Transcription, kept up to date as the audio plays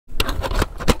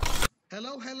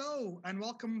Hello, hello, and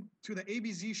welcome to the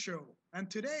Abez Show. And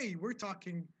today we're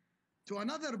talking to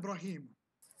another Ibrahim,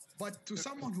 but to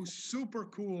someone who's super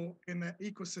cool in the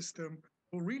ecosystem,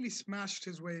 who really smashed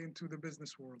his way into the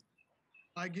business world.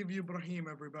 I give you Ibrahim,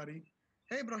 everybody.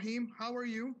 Hey, Ibrahim, how are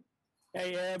you?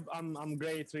 Hey, Abe, I'm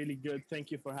great, really good.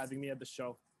 Thank you for having me at the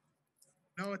show.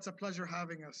 No, it's a pleasure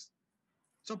having us.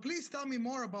 So please tell me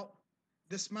more about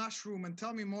the Smash Room and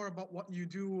tell me more about what you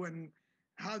do and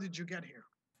how did you get here?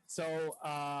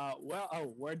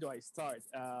 Where do I start?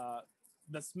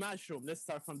 The Smash Room. Let's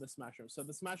start from the Smash Room. So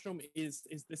the Smash Room is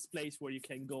this place where you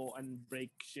can go and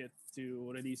break shit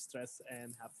to release stress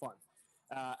and have fun.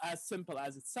 As simple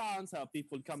as it sounds, how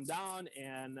people come down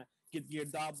and get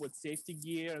geared up with safety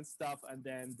gear and stuff, and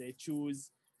then they choose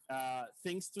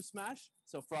things to smash.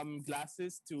 So from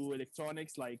glasses to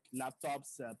electronics like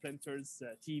laptops, printers,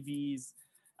 TVs,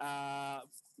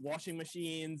 washing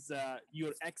machines,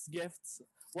 your ex gifts,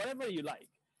 whatever you like.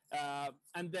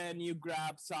 And then you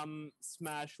grab some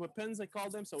smash weapons, I call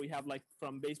them. So we have like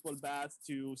from baseball bats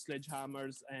to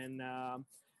sledgehammers and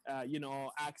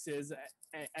axes,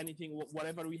 anything,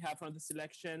 whatever we have from the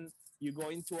selection. You go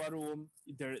into a room.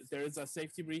 There is a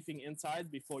safety briefing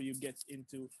inside before you get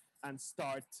into and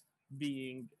start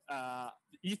being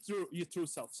your true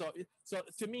self. So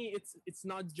to me, it's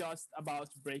not just about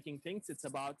breaking things. It's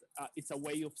a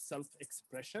way of self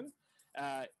expression.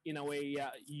 In a way,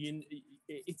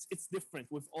 it's different.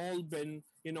 We've all been,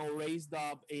 raised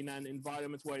up in an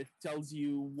environment where it tells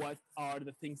you what are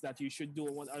the things that you should do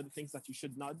and what are the things that you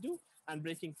should not do. And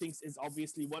breaking things is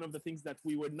obviously one of the things that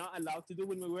we were not allowed to do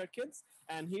when we were kids.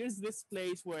 And here's this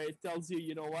place where it tells you,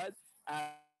 you know what,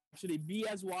 actually be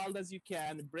as wild as you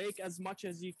can, break as much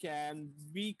as you can,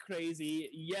 be crazy,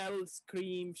 yell,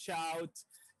 scream, shout,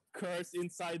 curse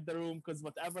inside the room, because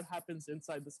whatever happens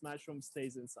inside the Smash Room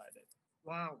stays inside it.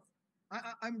 Wow.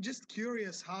 I'm just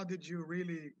curious, how did you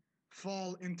really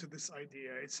fall into this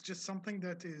idea? It's just something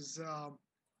that is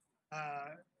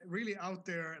really out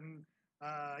there, and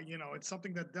it's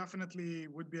something that definitely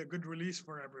would be a good release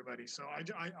for everybody. So I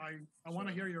want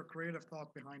to Sure. hear your creative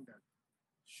thought behind that.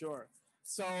 Sure.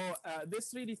 So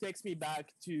this really takes me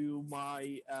back to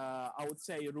my, I would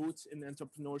say, roots in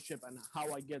entrepreneurship and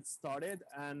how I get started.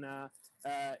 And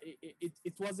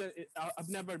it was I've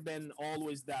never been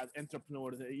always that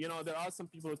entrepreneur. There are some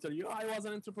people who tell you, I was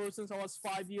an entrepreneur since I was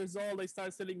 5 years old. I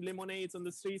started selling lemonades on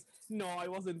the streets. No, I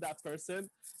wasn't that person.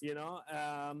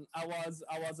 I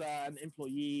was an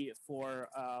employee for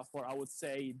I would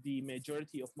say the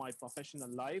majority of my professional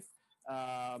life.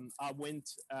 I went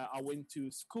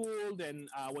to school, then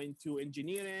I went to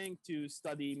engineering to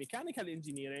study mechanical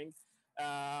engineering.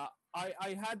 I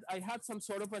had some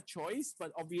sort of a choice,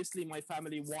 but obviously my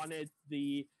family wanted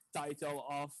the title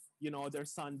of their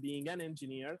son being an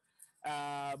engineer.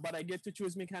 But I get to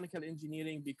choose mechanical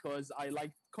engineering because I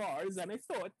liked cars, and I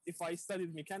thought if I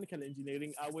studied mechanical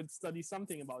engineering, I would study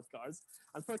something about cars.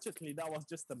 Unfortunately, that was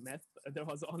just a myth. There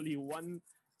was only one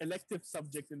elective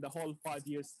subject in the whole 5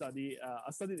 year study.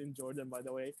 I studied in Jordan, by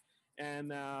the way,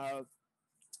 and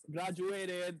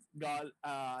graduated, got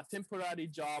a temporary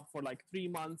job for like 3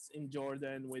 months in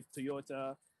Jordan with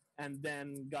Toyota, and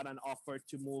then got an offer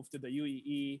to move to the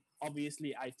UAE.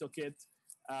 Obviously, I took it.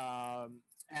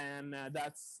 And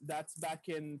that's back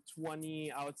in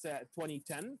 20, I would say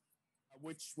 2010,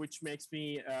 which makes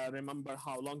me remember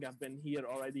how long I've been here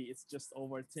already. It's just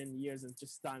over 10 years, and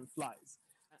just time flies.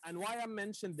 And why I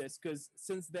mentioned this, because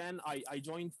since then I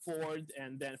joined Ford,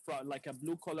 and then from like a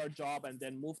blue collar job, and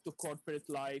then moved to corporate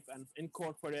life. And in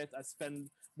corporate, I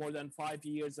spent more than 5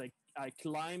 years. I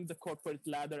climbed the corporate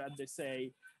ladder, as they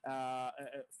say,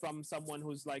 from someone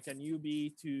who's like a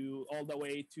newbie to all the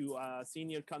way to a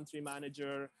senior country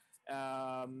manager.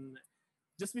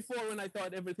 Just before, when I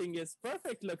thought everything is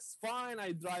perfect, looks fine,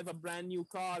 I drive a brand new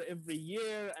car every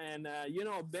year, and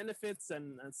benefits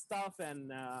and stuff,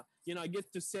 and I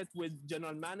get to sit with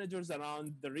general managers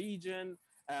around the region,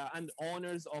 and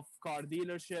owners of car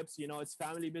dealerships. It's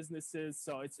family businesses,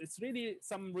 so it's really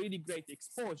some really great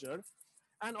exposure,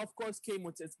 and of course came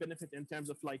with its benefit in terms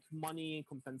of like money,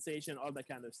 compensation, all that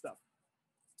kind of stuff.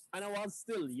 And I was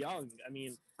still young. I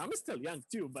mean, I'm still young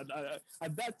too, but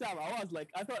at that time,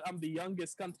 I thought I'm the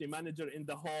youngest country manager in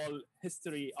the whole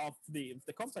history of the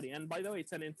company. And by the way,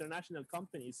 it's an international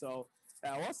company, so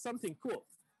it was something cool.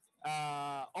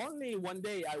 Only one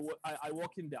day I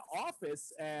walk in the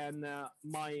office, and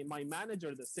my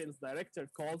manager, the sales director,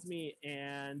 calls me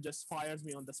and just fires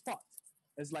me on the spot.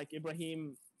 It's like,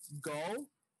 Ibrahim, go,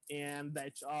 and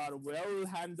the HR will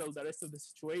handle the rest of the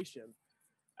situation.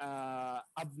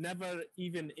 I've never,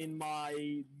 even in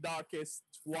my darkest,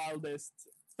 wildest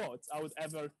thoughts I would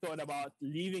ever thought about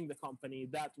leaving the company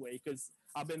that way, because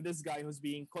I've been this guy who's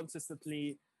being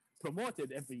consistently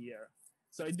promoted every year.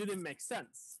 So it didn't make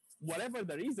sense. Whatever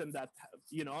the reason that,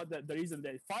 the reason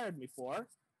they fired me for,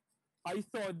 I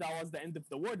thought that was the end of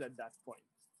the world at that point.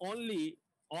 Only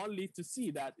to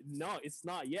see that no, it's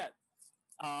not yet.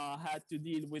 Had to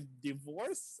deal with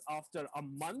divorce after a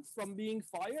month from being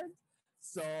fired.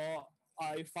 So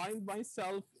I find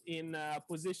myself in a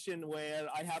position where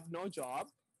I have no job,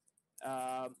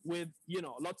 with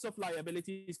lots of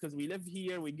liabilities, because we live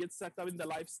here, we get sucked up in the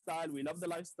lifestyle, we love the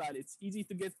lifestyle. It's easy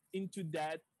to get into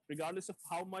debt regardless of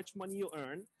how much money you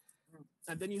earn,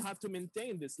 and then you have to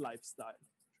maintain this lifestyle.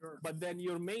 Sure. But then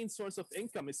your main source of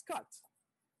income is cut.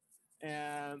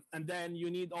 And then you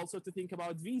need also to think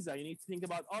about visa. You need to think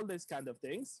about all these kind of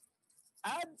things.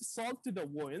 Add salt to the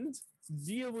wound,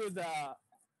 deal with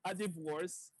a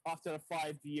divorce after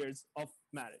 5 years of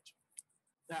marriage.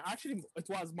 Actually, it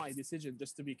was my decision,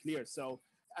 just to be clear. So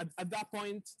at that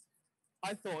point,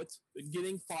 I thought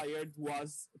getting fired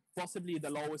was possibly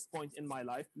the lowest point in my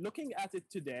life. Looking at it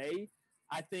today,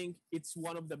 I think it's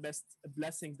one of the best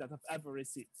blessings that I've ever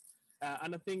received.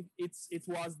 And I think it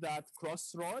was that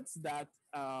crossroads that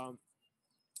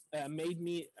made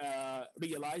me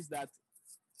realize that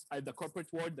the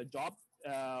corporate world, the job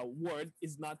world,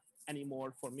 is not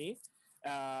anymore for me.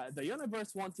 The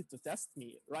universe wanted to test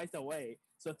me right away.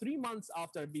 So 3 months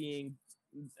after being,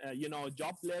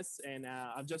 jobless, and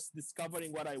I'm just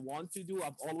discovering what I want to do.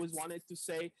 I've always wanted to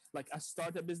say, like, I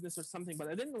start a business or something, but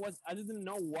I didn't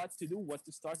know what to do, what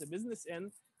to start a business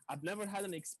in. I've never had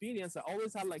an experience. I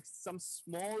always had like some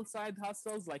small side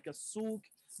hustles, like a souk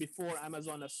before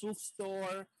Amazon, a souk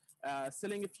store,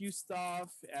 selling a few stuff,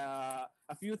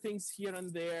 a few things here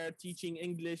and there, teaching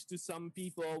English to some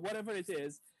people, whatever it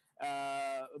is,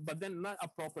 but then not a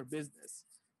proper business.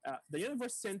 The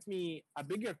universe sent me a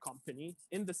bigger company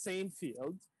in the same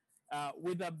field,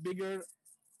 with a bigger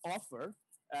offer,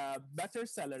 better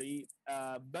salary,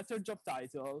 better job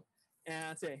title,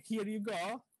 and say, here you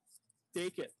go,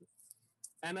 take it.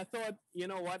 And I thought, you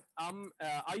know what,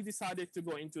 I decided to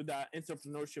go into the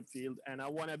entrepreneurship field, and I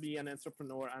want to be an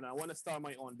entrepreneur, and I want to start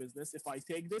my own business. If I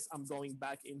take this, I'm going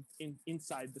back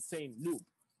inside the same loop,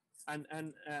 and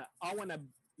I want to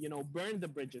burn the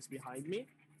bridges behind me.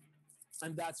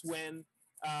 And that's when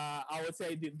I would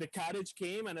say the courage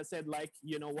came, and I said, like,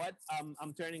 you know what,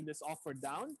 I'm turning this offer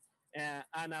down,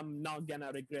 and I'm not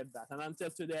gonna regret that. And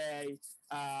until today,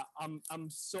 I'm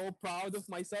so proud of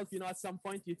myself. At some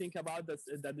point you think about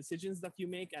the decisions that you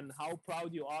make and how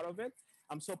proud you are of it.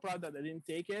 I'm so proud that I didn't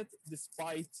take it,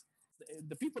 despite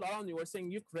the people around you were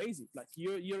saying, you're crazy, like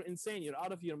you're insane, you're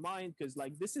out of your mind, because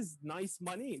like this is nice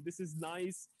money, this is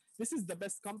nice. This is the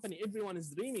best company. Everyone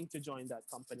is dreaming to join that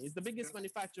company. It's the biggest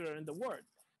manufacturer in the world.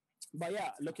 But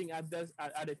yeah, looking at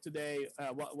it today,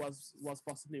 was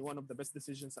possibly one of the best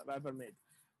decisions I've ever made.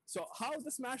 So how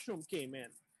the Smash Room came in?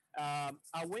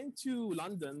 I went to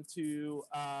London to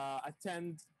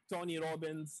attend Tony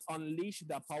Robbins' Unleash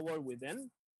the Power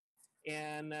Within.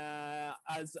 And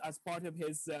as part of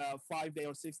his 5-day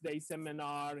or 6-day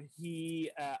seminar,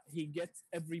 he gets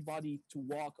everybody to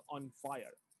walk on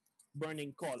fire.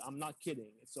 Burning coal. I'm not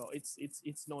kidding. So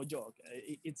it's no joke.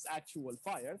 It's actual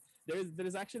fire. There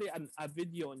is actually a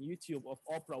video on YouTube of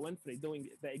Oprah Winfrey doing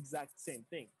the exact same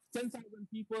thing. 10,000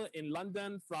 people in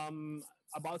London from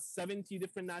about 70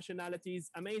 different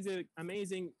nationalities.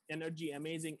 Amazing energy,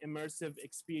 amazing immersive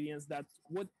experience that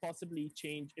would possibly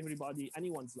change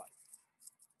anyone's life.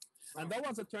 And that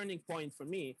was a turning point for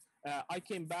me. I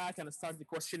came back and I started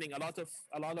questioning a lot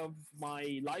of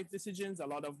my life decisions, a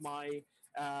lot of my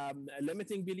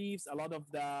limiting beliefs, a lot of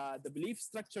the belief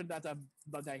structure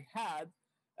that I had,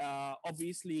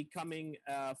 obviously coming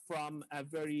from a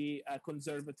very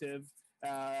conservative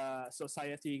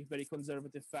society, very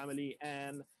conservative family,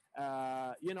 and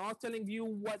telling you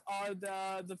what are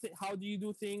how do you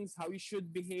do things, how you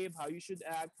should behave, how you should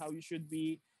act, how you should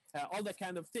be, all that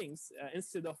kind of things,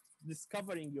 instead of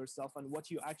discovering yourself and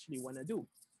what you actually want to do.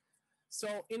 So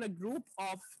in a group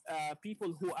of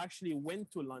people who actually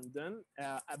went to London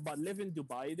but live in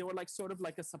Dubai, they were like sort of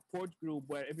like a support group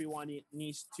where everyone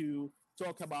needs to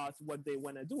talk about what they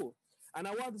want to do. And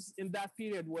I was in that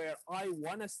period where I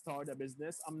want to start a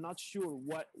business. I'm not sure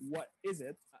what is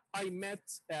it. I met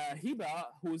Hiba,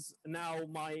 who's now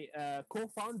my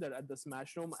co-founder at the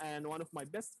Smash Room and one of my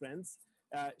best friends.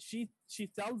 She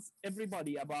tells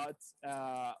everybody about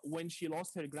when she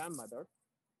lost her grandmother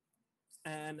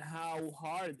and how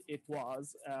hard it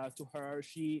was to her.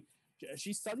 She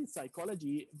studied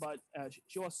psychology, but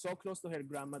she was so close to her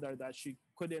grandmother that she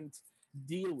couldn't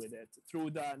deal with it through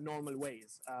the normal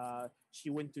ways. She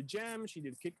went to gym, she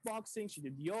did kickboxing, she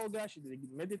did yoga, she did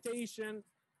meditation.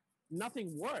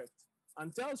 Nothing worked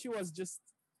until she was just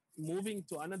moving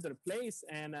to another place.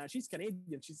 And she's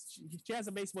Canadian. She has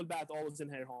a baseball bat always in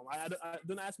her home.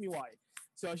 Don't ask me why.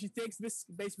 So she takes this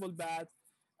baseball bat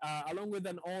along with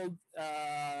an old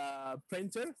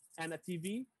printer and a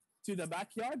TV to the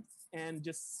backyard and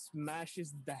just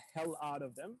smashes the hell out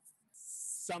of them.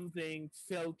 Something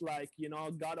felt like,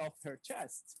 got off her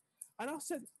chest. And I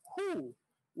said, who?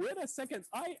 Wait a second.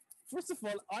 First of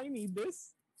all, I need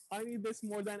this. I need this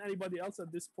more than anybody else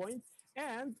at this point.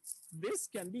 And this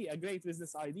can be a great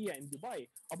business idea in Dubai.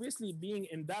 Obviously, being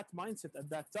in that mindset at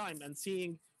that time and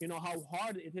seeing, how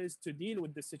hard it is to deal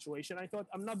with this situation, I thought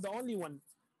I'm not the only one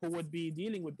who would be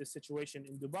dealing with this situation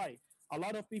in Dubai. A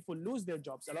lot of people lose their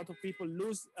jobs. A lot of people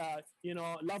lose,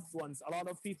 loved ones. A lot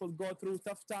of people go through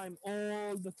tough time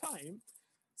all the time.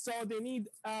 So they need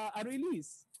a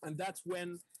release. And that's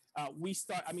when we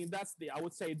start. I mean, I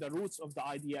would say, the roots of the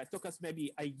idea. It took us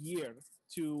maybe a year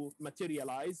to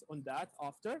materialize on that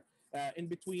after. In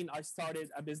between, I started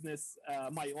a business,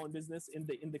 my own business in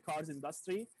the cars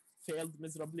industry, failed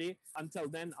miserably. Until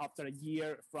then, after a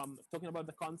year from talking about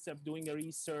the concept, doing a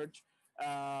research,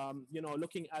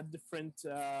 looking at different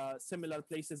similar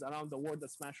places around the world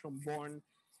that Smash Room born.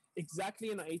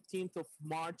 Exactly on the 18th of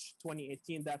March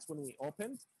 2018, that's when we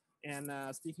opened. And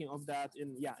speaking of that,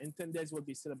 in 10 days, we'll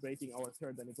be celebrating our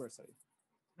 3rd anniversary.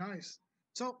 Nice.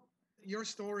 So your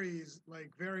story is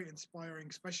like very inspiring,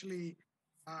 especially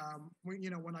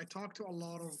when I talk to a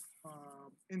lot of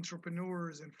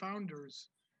entrepreneurs and founders.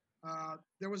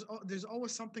 There's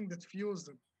always something that fuels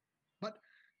them, but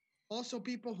also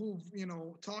people who've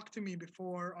talked to me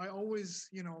before. I always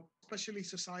especially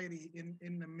society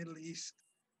in the Middle East,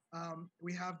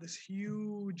 we have this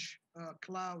huge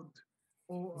cloud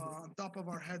on top of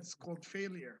our heads called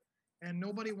failure, and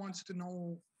nobody wants to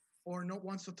know or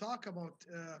wants to talk about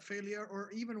failure, or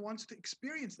even wants to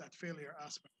experience that failure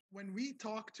aspect. When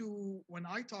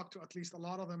I talk to at least a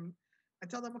lot of them, I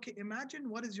tell them, okay, imagine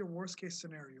what is your worst case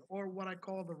scenario, or what I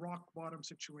call the rock bottom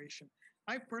situation.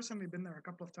 I've personally been there a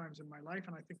couple of times in my life,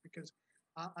 and I think because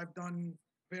I've done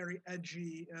very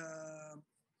edgy,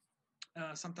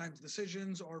 sometimes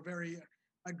decisions, or very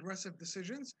aggressive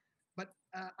decisions. But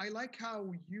I like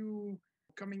how you,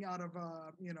 coming out of,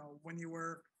 when you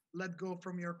were let go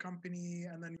from your company,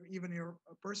 and then even your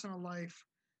personal life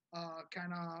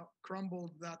kind of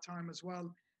crumbled that time as well.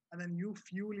 And then you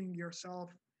fueling yourself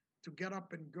to get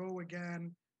up and go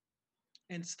again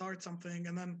and start something.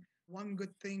 And then one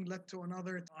good thing led to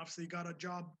another. Obviously, you got a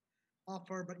job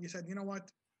offer, but you said, you know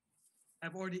what?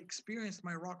 I've already experienced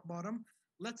my rock bottom.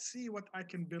 Let's see what I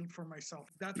can build for myself.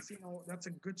 That's a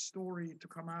good story to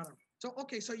come out of. So,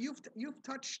 okay, so you've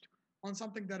touched on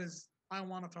something that is I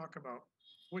want to talk about,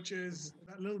 which is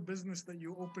that little business that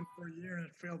you opened for a year and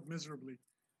it failed miserably.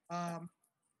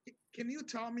 Can you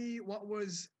tell me what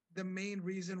was the main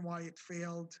reason why it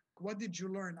failed? What did you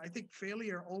learn? I think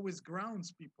failure always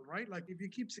grounds people, right? Like if you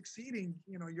keep succeeding,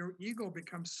 your ego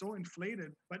becomes so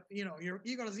inflated, but your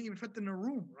ego doesn't even fit in a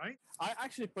room, right? I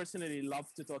actually personally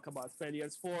love to talk about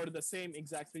failures for the same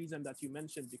exact reason that you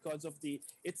mentioned, because of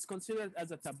it's considered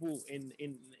as a taboo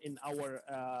in our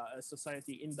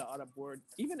society, in the Arab world,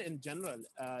 even in general.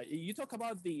 You talk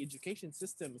about the education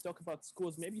system, you talk about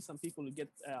schools, maybe some people get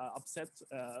upset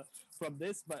from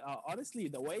this, but honestly,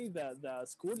 the way the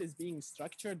school is being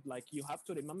structured, like you have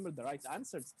to remember the right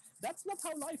answers. That's not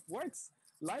how life works.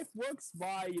 Life works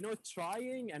by,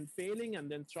 trying and failing, and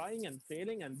then trying and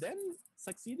failing, and then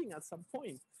succeeding at some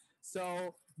point.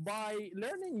 So by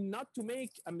learning not to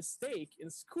make a mistake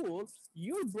in school,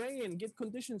 your brain get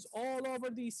conditions all over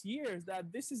these years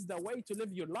that this is the way to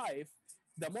live your life.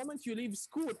 The moment you leave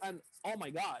school and, oh my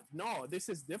God, no, this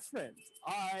is different.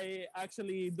 I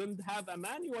actually don't have a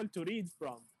manual to read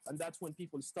from. And that's when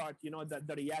people start, that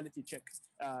the reality check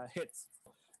hits.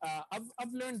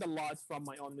 I've learned a lot from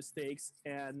my own mistakes,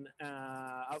 and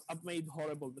I've made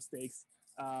horrible mistakes.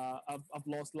 I've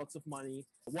lost lots of money.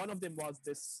 One of them was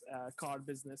this car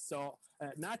business. So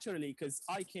naturally, because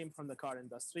I came from the car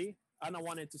industry and I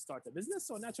wanted to start a business,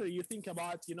 so naturally you think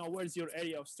about, where's your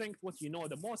area of strength, what you know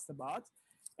the most about.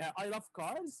 I love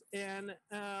cars, and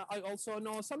I also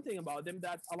know something about them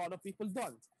that a lot of people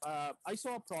don't. I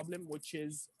saw a problem, which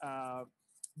is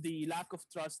the lack of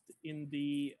trust in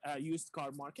the used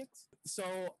car market. So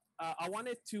I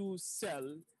wanted to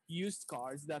sell used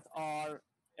cars that are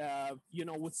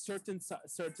with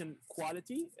certain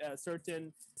quality,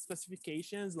 certain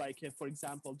specifications, like for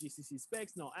example, GCC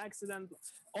specs, no accident,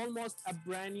 almost a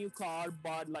brand new car,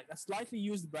 but like a slightly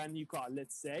used brand new car,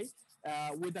 let's say,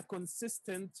 with a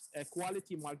consistent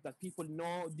quality mark that people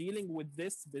know dealing with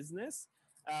this business,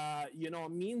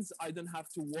 means I don't have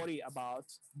to worry about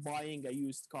buying a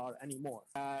used car anymore.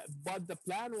 But the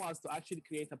plan was to actually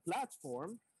create a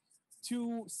platform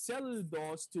to sell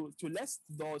those, to list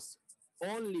those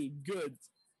only good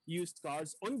used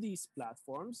cars on these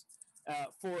platforms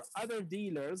for other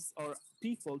dealers or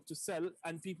people to sell,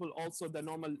 and people also the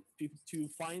normal people to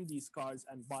find these cars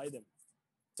and buy them.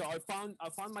 So I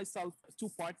found myself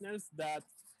two partners that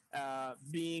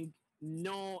being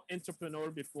no entrepreneur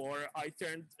before, I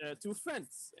turned two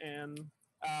friends, and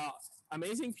uh,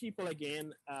 amazing people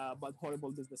again, but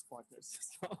horrible business partners.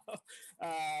 So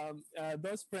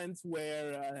those friends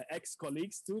were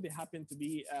ex-colleagues too. They happened to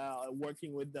be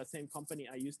working with the same company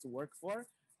I used to work for.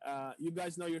 You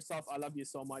guys know yourself. I love you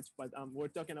so much, but we're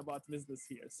talking about business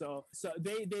here. So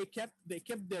they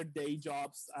kept their day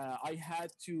jobs. I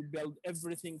had to build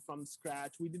everything from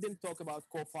scratch. We didn't talk about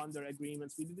co-founder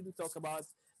agreements. We didn't talk about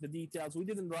the details. We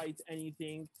didn't write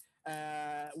anything.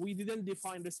 We didn't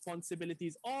define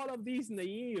responsibilities. All of these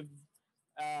naive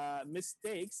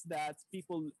mistakes that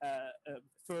people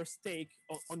first take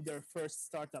on their first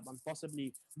startup, and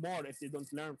possibly more if they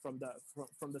don't learn from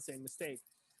the same mistake.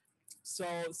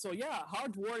 So yeah,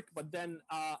 hard work, but then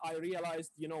I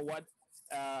realized, you know what,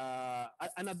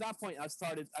 and at that point I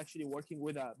started actually working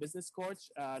with a business coach,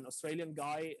 an Australian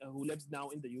guy who lives now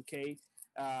in the UK.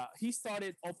 He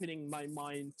started opening my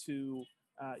mind to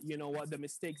what, the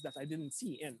mistakes that I didn't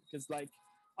see in, because like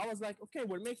I was like, okay,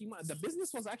 we're making money. The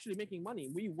business was actually making money.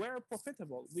 We were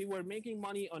profitable. We were making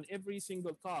money on every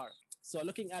single car. So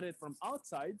looking at it from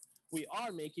outside, we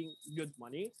are making good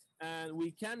money, and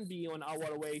we can be on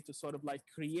our way to sort of like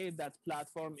create that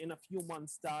platform in a few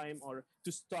months' time, or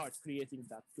to start creating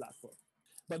that platform.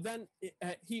 But then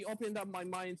he opened up my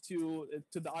mind to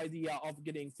the idea of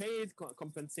getting paid,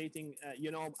 compensating,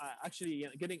 actually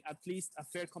getting at least a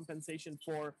fair compensation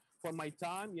for my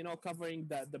time, covering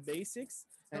the basics,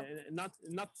 not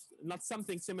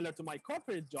something similar to my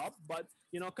corporate job, but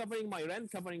covering my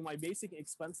rent, covering my basic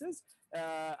expenses,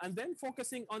 and then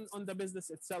focusing on the business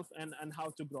itself and how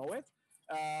to grow it.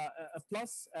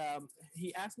 Plus,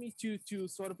 he asked me to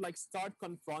sort of like start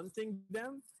confronting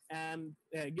them and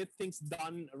get things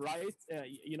done right,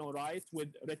 right, with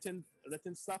written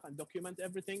stuff, and document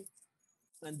everything.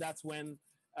 And that's when,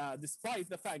 despite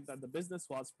the fact that the business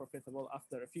was profitable,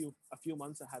 after a few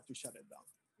months, I had to shut it down.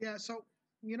 Yeah. So,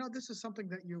 this is something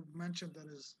that you've mentioned that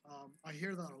is, I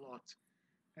hear that a lot.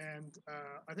 And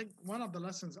I think one of the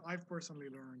lessons I've personally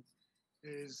learned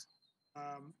is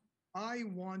um, I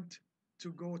want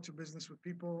to go to business with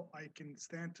people I can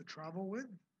stand to travel with,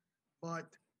 but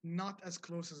not as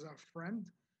close as a friend,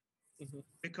 Mm-hmm.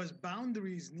 because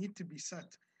boundaries need to be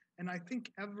set. And I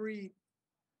think every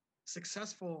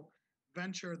successful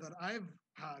venture that I've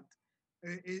had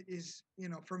is,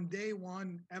 from day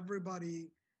one, everybody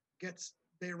gets,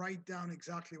 they write down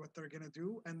exactly what they're going to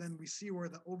do. And then we see where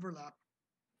the overlap,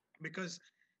 because,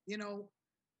 you know,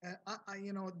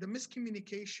 the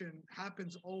miscommunication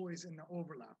happens always in the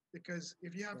overlap, because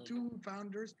if you have two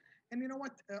founders, and you know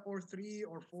what, or three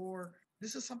or four,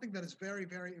 this is something that is very,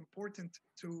 very important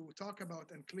to talk about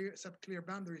and set clear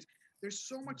boundaries. There's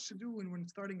so much to do when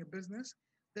starting a business,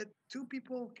 that two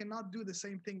people cannot do the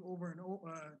same thing over and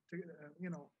over,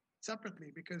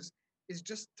 separately, because it's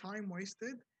just time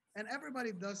wasted, and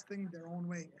everybody does things their own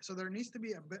way. So there needs to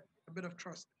be a bit of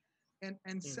trust,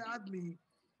 and sadly,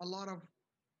 a lot of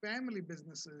family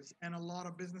businesses and a lot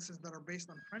of businesses that are based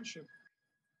on friendship,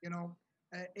 you know,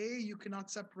 you cannot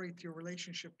separate your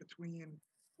relationship between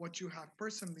what you have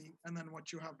personally and then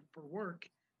what you have for work,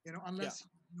 Yeah. unless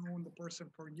you've known the person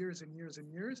for years and years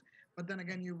and years. But then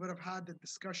again, you would have had the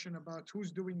discussion about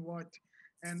who's doing what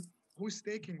and who's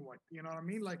taking what. You know what I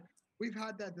mean? Like, we've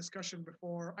had that discussion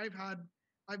before.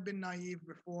 I've been naive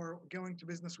before going to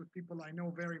business with people I know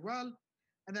very well,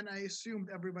 and then I assumed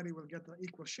everybody will get the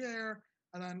equal share,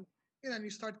 and then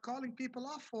you start calling people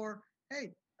off for,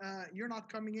 hey, you're not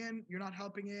coming in, you're not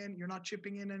helping in, you're not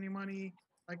chipping in any money,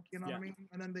 like, you know what Yeah. I mean?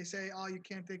 And then they say, oh, you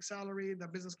can't take salary, the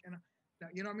business can,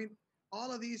 you know what I mean?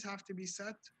 All of these have to be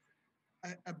set.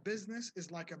 A business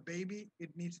is like a baby.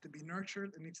 It needs to be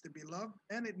nurtured, it needs to be loved,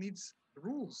 and it needs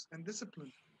rules and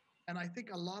discipline. And I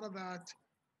think a lot of that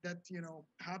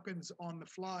happens on the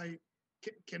fly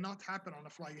cannot happen on the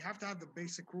fly. You have to have the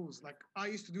basic rules. Like, I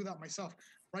used to do that myself.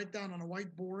 Write down on a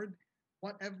whiteboard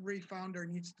what every founder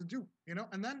needs to do,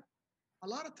 and then a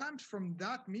lot of times from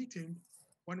that meeting,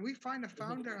 when we find a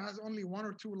founder has only one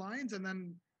or two lines and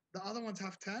then the other ones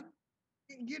have 10,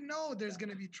 there's Yeah. going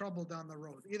to be trouble down the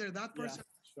road. Either that Yeah. person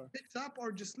sure. picks up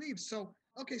or just leaves. So,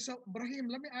 okay, so Brahim,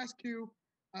 let me ask you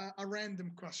a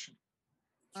random question.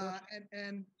 Sure.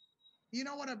 And you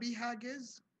know what a BHAG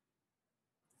is?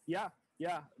 Yeah,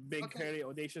 yeah. Big, Okay. hairy,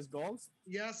 audacious goals.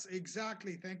 Yes,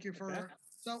 exactly. Thank you for. Okay.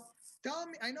 So tell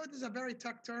me. I know this is a very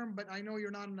tech term, but I know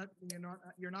you're not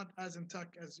as in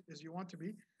tech as you want to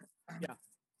be. Yeah.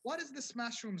 What is the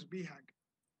Smash Rooms BHAG?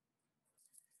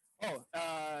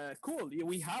 Oh, cool.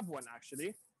 We have one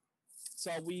actually.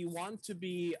 So we want to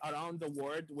be around the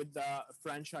world with the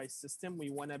franchise system. We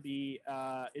want to be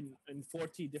in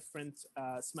 40 different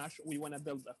Smash. We want to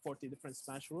build 40 different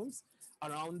Smash rooms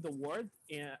around the world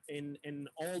in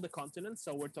all the continents.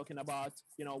 So we're talking about,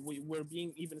 we're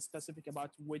being even specific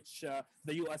about which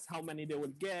the US, how many they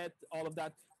will get, all of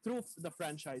that through the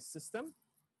franchise system.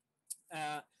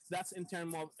 That's in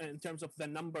terms of the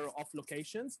number of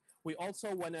locations. We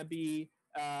also want to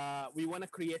we want to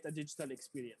create a digital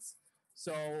experience.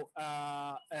 So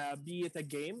be it a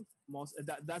game,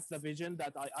 that's the vision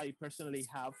that I personally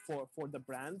have for the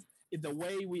brand. The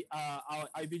way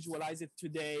I visualize it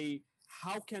today,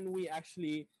 how can we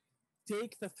actually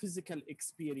take the physical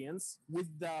experience with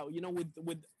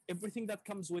with everything that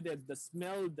comes with it, the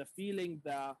smell, the feeling,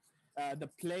 the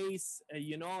place,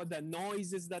 the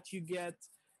noises that you get,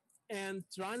 and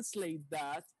translate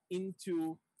that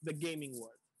into the gaming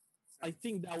world. I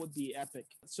think that would be epic.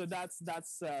 So that's the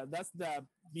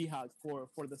BHAG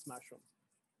for the Smash Room.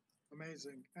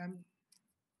 Amazing. And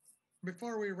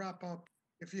before we wrap up,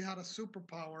 if you had a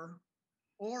superpower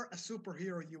or a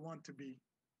superhero you want to be,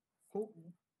 who,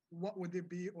 what would it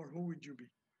be, or who would you be?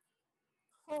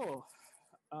 Oh,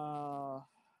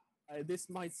 this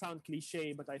might sound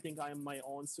cliche, but I think I am my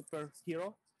own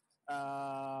superhero.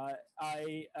 I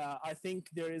think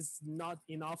there is not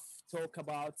enough talk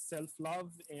about self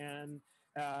love, and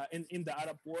in the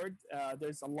Arab world,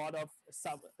 there's a lot of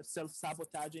self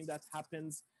sabotaging that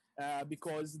happens.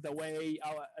 Because the way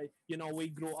we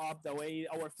grew up, the way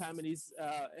our families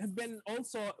have been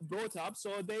also brought up,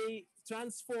 so they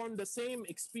transform the same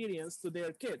experience to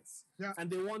their kids, Yeah. and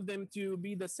they want them to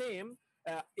be the same.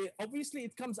 Obviously,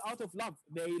 it comes out of love.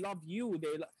 They love you.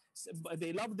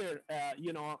 They love their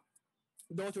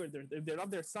daughter. They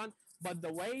love their son. But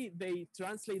the way they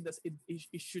translate this,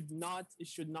 it should not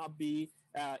be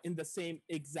in the same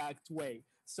exact way.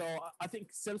 So I think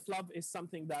self-love is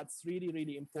something that's really,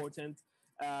 really important.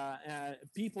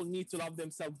 People need to love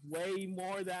themselves way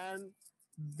more than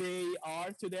they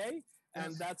are today.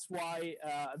 And Yes. that's why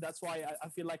I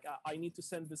feel like I need to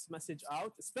send this message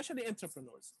out, especially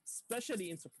entrepreneurs,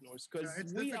 because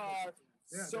It's we difficult. are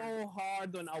Yeah, so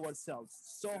hard on ourselves,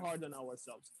 hard on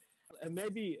ourselves. And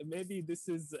maybe this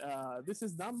is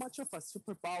not much of a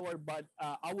superpower, but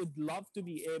I would love to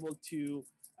be able to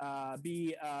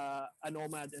be a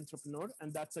nomad entrepreneur,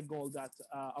 and that's a goal that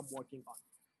I'm working on.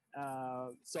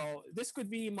 So this could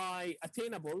be my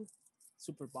attainable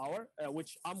superpower,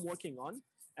 which I'm working on,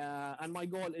 and my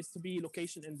goal is to be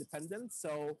location independent.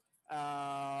 So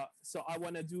I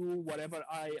want to do whatever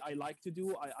I like to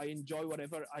do. I enjoy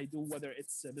whatever I do, whether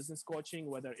it's business coaching,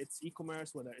 whether it's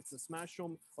e-commerce, whether it's a Smash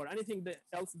Room, or anything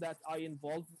else that I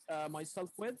involve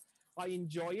myself with. I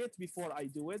enjoy it before I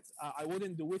do it. I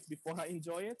wouldn't do it before I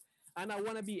enjoy it. And I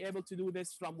want to be able to do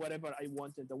this from wherever I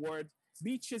want in the world.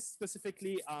 Beaches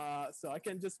specifically, so I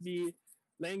can just be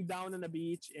laying down on a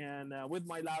beach and with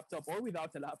my laptop or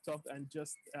without a laptop, and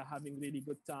just having really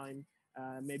good time,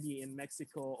 maybe in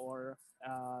Mexico or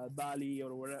Bali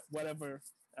or wherever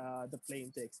the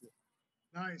plane takes me.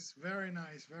 Nice, very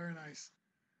nice, very nice.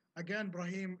 Again,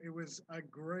 Brahim, it was a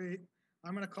great.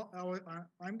 I'm gonna call.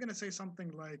 I'm gonna say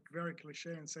something like very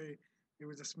cliche and say it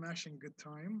was a smashing good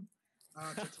time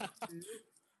to talk to you.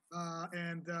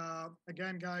 And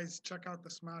again, guys, check out the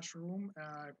Smash Room.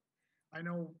 I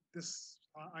know this.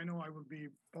 I know I will be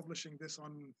publishing this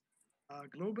on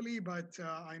globally, but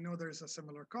I know there's a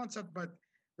similar concept. But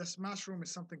the Smash Room is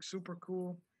something super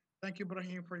cool. Thank you,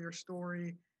 Brahim, for your story.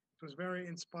 It was very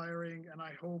inspiring, and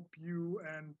I hope you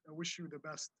and I wish you the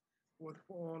best with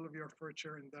all of your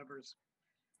future endeavors.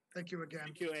 Thank you again.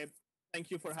 Thank you, Abe.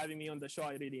 Thank you for having me on the show.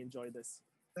 I really enjoyed this.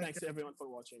 Take Thanks care. everyone for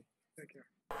watching. Take care.